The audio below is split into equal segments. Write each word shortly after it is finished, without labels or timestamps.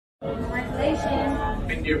Congratulations.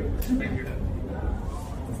 Thank you. Thank you.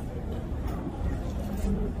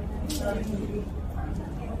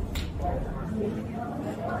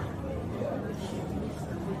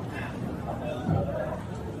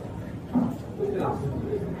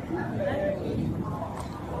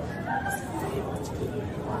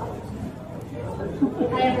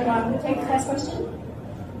 Hi everyone, we'll take the first question.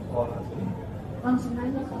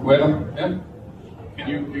 Well, yeah.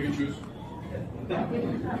 You can choose.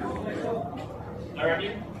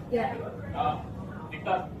 Already? Yeah.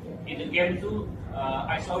 Viktor, in the game 2,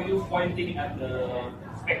 I saw you pointing at the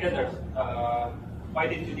spectators. Why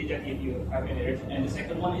did you do that if you have any reason? And the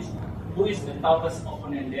second one is, who is the toughest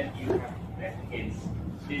opponent that you have played against?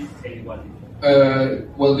 Please say one.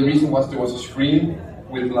 Well, the reason was there was a screen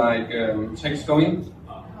with like text going,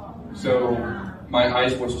 so my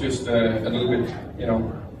eyes was just a little bit,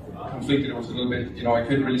 conflicted. It was a little bit, I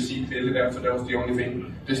couldn't really see clearly there, so that was the only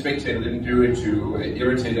thing. The spectator didn't do it to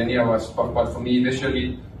irritate any of us, but for me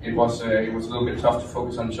visually, it was a little bit tough to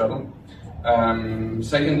focus on the shuttle.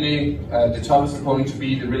 Secondly, the toughest opponent to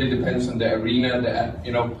beat, it really depends on the arena,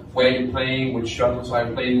 where you're playing, which shuttles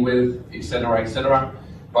I'm playing with, etc., etc.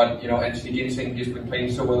 But Anthony Ginseng, he's been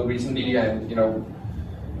playing so well recently, and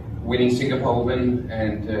winning Singapore Open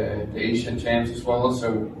and the Asian Champs as well.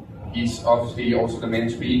 So he's obviously also the man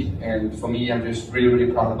to beat. And for me, I'm just really,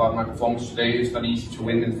 really proud about my performance today. It's not easy to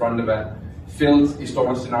win in front of a filled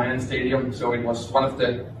Indonesia stadium. So it was one of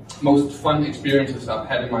the most fun experiences I've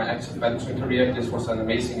had in my active badminton career. This was an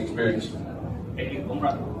amazing experience. Thank you,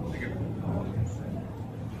 Conrad.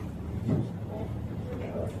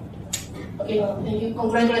 Okay, thank you.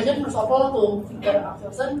 Congratulations first of all to Viktor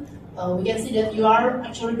Axelsen. We can see that you are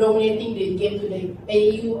actually dominating the game today. May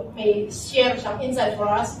you share some insight for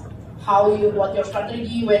us what your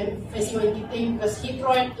strategy when facing Winky team, because he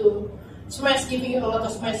tried to smash, giving you a lot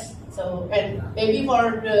of smash. So, and maybe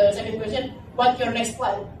for the second question, what's your next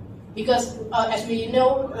plan? Because as we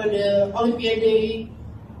know, the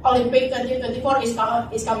Olympic 2024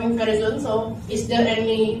 is coming very soon. So, is there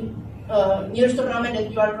any nearest tournament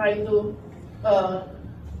that you are trying to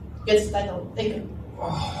get this title? Thank you.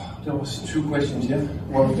 Oh, there was 2 questions, yeah?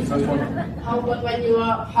 What was the first one? How about when you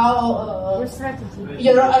are, Your strategy.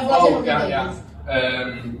 your evaluation of the game? Yeah.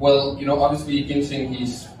 Well, obviously Ginseng,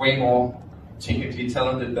 he's way more technically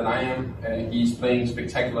talented than I am. He's playing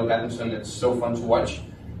spectacular badminton. It's so fun to watch.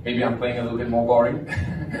 Maybe I'm playing a little bit more boring.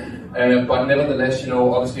 But nevertheless,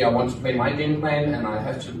 obviously I want to play my game plan, and I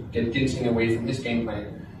have to get Ginseng away from his game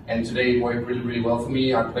plan. And today it worked really, really well for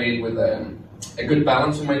me. I played with a good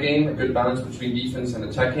balance in my game, a good balance between defense and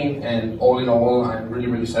attacking, and all in all, I'm really,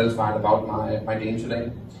 really satisfied about my game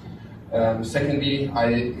today. Secondly,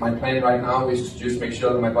 my plan right now is to just make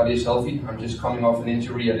sure that my body is healthy. I'm just coming off an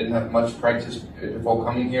injury. I didn't have much practice before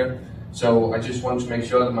coming here, so I just want to make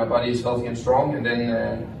sure that my body is healthy and strong, and then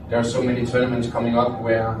there are so many tournaments coming up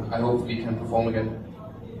where I hopefully can perform again.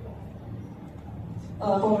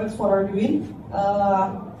 Congrats for the win.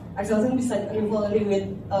 Axelsen beside rivalry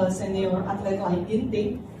with senior athlete like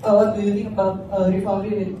Ginting. What do you think about rivalry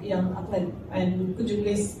with young athlete? And could you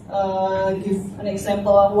please give an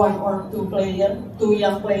example of 1 or 2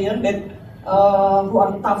 young players that who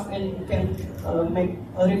are tough and can make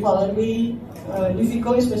a rivalry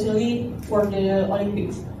difficult, especially for the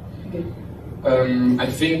Olympics? Okay.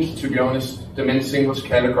 I think, to be honest, the men's singles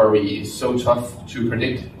category is so tough to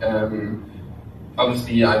predict.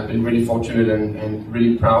 Obviously, I've been really fortunate and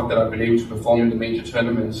really proud that I've been able to perform in the major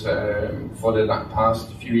tournaments for the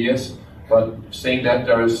past few years. But saying that,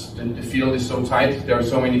 the field is so tight. There are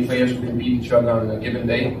so many players who can beat each other on a given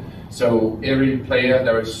day. So every player,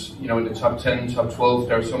 there is, in the top 10, top 12,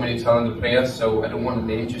 there are so many talented players. So I don't want to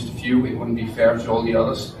name just a few. It wouldn't be fair to all the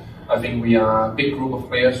others. I think we are a big group of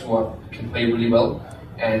players who can play really well.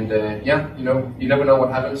 And you never know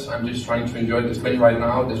what happens. I'm just trying to enjoy this win right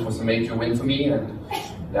now. This was a major win for me, and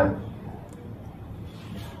yeah.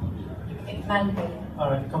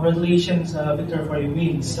 Alright, congratulations, Viktor, for your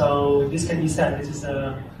win. So this can be said, this is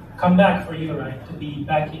a comeback for you, right? To be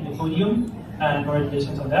back in the podium, and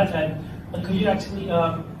congratulations on that. And could you actually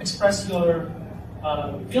express your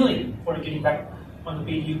feeling for getting back on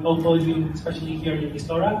the podium, especially here in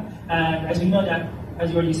Istora? And as we know that, as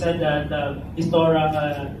you already said, that Istora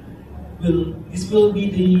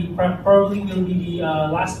probably will be the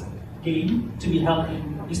last game to be held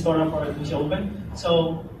in Istora for the Indonesia Open.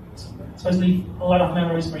 So, especially a lot of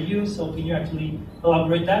memories for you. So, can you actually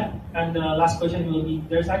elaborate that? And the last question will be: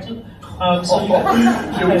 there's actually.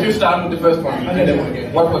 Should we just start with the first one? Okay.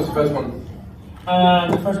 What was the first one?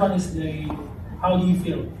 The first one is how do you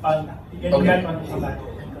feel? Getting back on the comeback.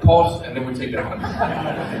 pause, and then we take that one.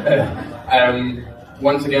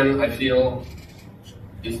 Once again, I feel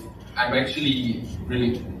I'm actually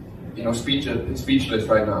really, speechless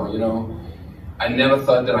right now. I never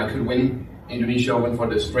thought that I could win Indonesia Open for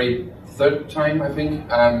the straight third time, I think.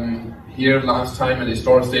 Here last time at the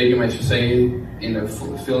Historic Stadium, I should say, in a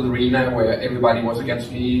filled arena where everybody was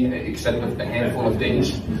against me, except a handful of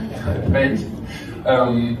Danish fans.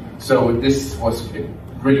 So this was a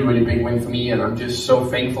really, really big win for me, and I'm just so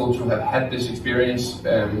thankful to have had this experience.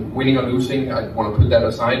 Winning or losing, I want to put that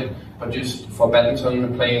aside, but just for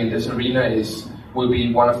badminton, playing in this arena will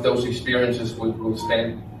be one of those experiences that will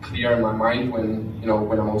stand clear in my mind when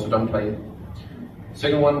I'm also done playing.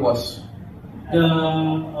 Second one was the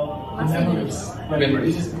memories.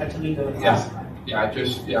 Memories. This is actually the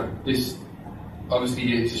this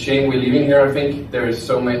obviously it's a shame we're leaving here. I think there's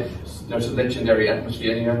a legendary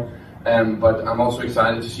atmosphere here, but I'm also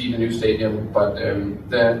excited to see the new stadium. But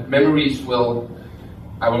the memories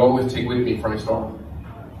I will always take with me from Historia.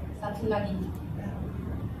 Satu lagi.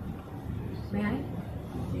 May I?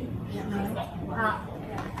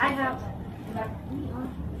 I have.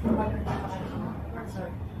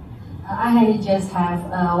 Sorry. I just have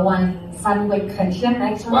one fun quick question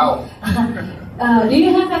actually. Wow. Do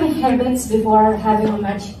you have any habits before having a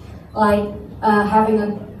match, like having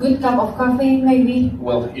a good cup of coffee maybe?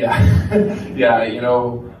 Well, yeah. Yeah,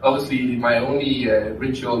 obviously my only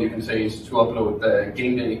ritual, you can say, is to upload the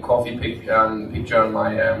game day coffee picture on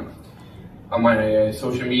my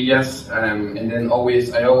social medias, and then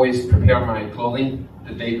I always prepare my clothing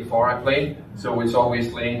the day before I play, so it's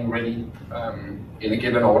always laying ready in a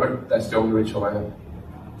given order. That's the only ritual I have.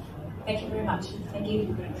 Thank you very much. Thank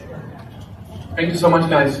you. Thank you so much,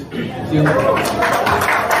 guys. See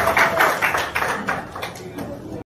you.